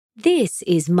This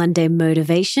is Monday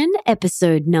Motivation,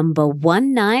 episode number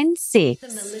 196. The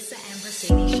Melissa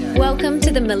Ambrosini Show. Welcome to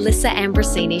the Melissa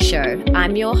Ambrosini Show.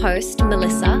 I'm your host,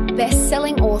 Melissa,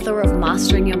 best-selling author of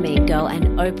Mastering Your Mean Girl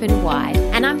and Open Wide.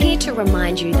 And I'm here to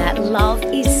remind you that love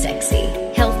is sexy,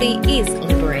 healthy is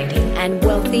liberating, and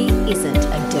wealthy isn't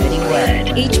a dirty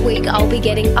word. Each week, I'll be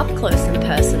getting up close and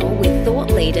personal with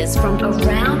thought leaders from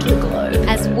around the globe,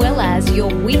 as well as your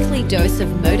weekly dose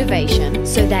of motivation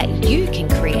so that you can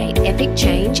create epic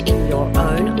change in your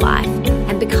own life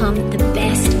and become the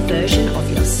best version of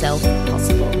yourself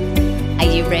possible. Are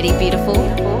you ready, beautiful?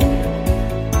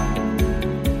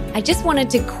 I just wanted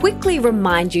to quickly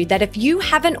remind you that if you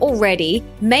haven't already,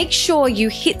 make sure you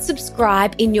hit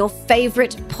subscribe in your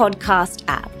favorite podcast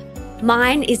app.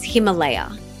 Mine is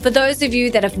Himalaya. For those of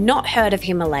you that have not heard of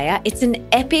Himalaya, it's an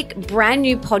epic brand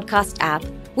new podcast app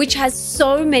which has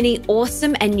so many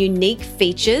awesome and unique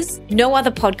features no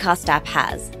other podcast app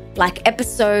has, like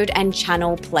episode and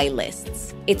channel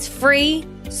playlists. It's free,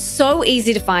 so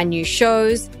easy to find new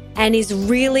shows, and is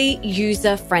really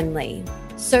user-friendly.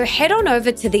 So head on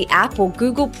over to the app or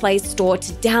Google Play Store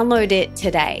to download it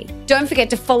today. Don't forget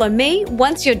to follow me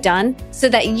once you're done so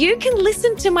that you can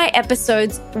listen to my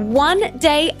episodes one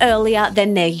day earlier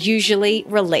than they're usually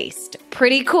released.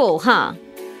 Pretty cool, huh?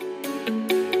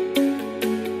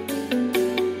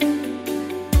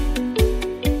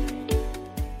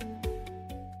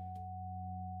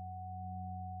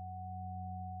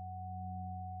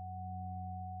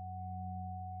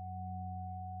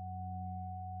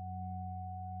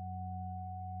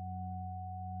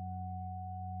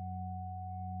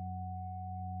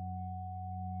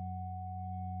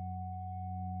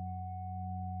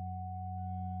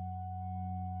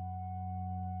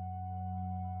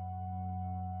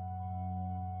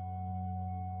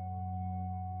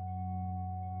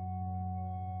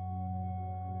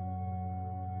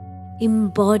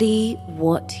 Embody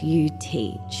what you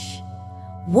teach.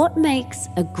 What makes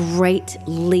a great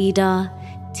leader,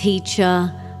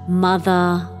 teacher,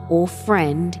 mother, or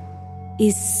friend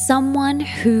is someone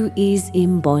who is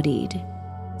embodied.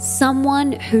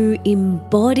 Someone who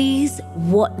embodies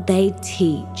what they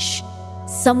teach.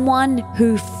 Someone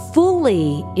who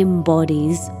fully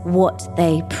embodies what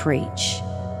they preach.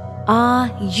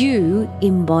 Are you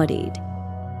embodied?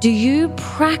 Do you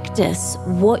practice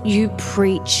what you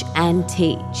preach and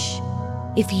teach?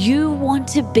 If you want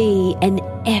to be an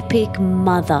epic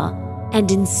mother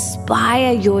and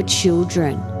inspire your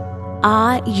children,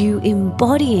 are you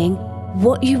embodying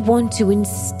what you want to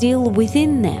instill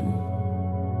within them?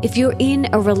 If you're in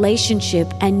a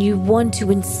relationship and you want to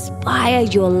inspire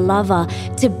your lover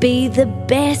to be the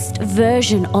best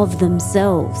version of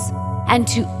themselves and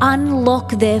to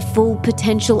unlock their full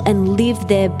potential and live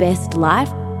their best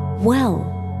life, well,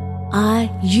 are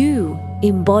you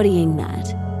embodying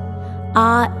that?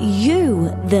 Are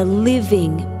you the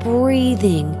living,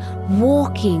 breathing,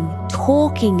 walking,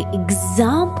 talking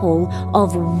example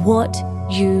of what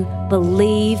you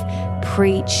believe,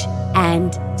 preach,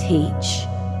 and teach?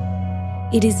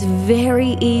 It is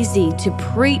very easy to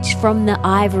preach from the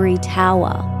ivory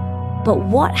tower, but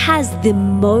what has the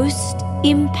most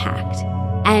impact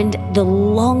and the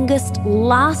longest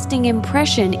lasting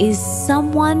impression is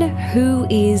someone who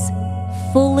is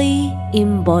fully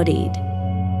embodied.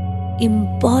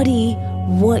 Embody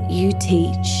what you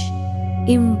teach.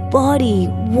 Embody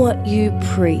what you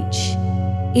preach.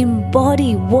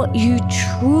 Embody what you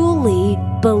truly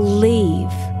believe.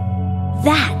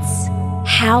 That's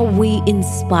how we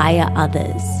inspire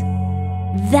others.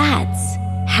 That's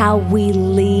how we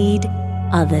lead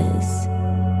others.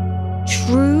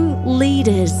 True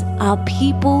leaders are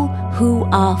people who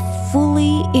are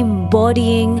fully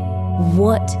embodying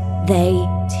what they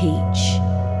teach.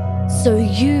 So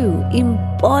you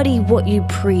embody what you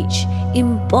preach,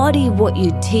 embody what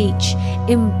you teach,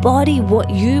 embody what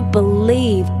you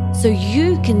believe so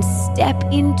you can step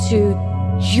into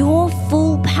your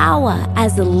full power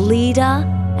as a leader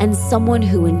and someone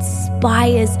who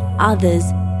inspires others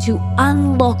to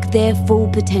unlock their full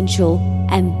potential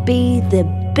and be the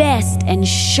best and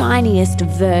shiniest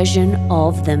version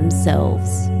of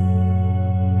themselves.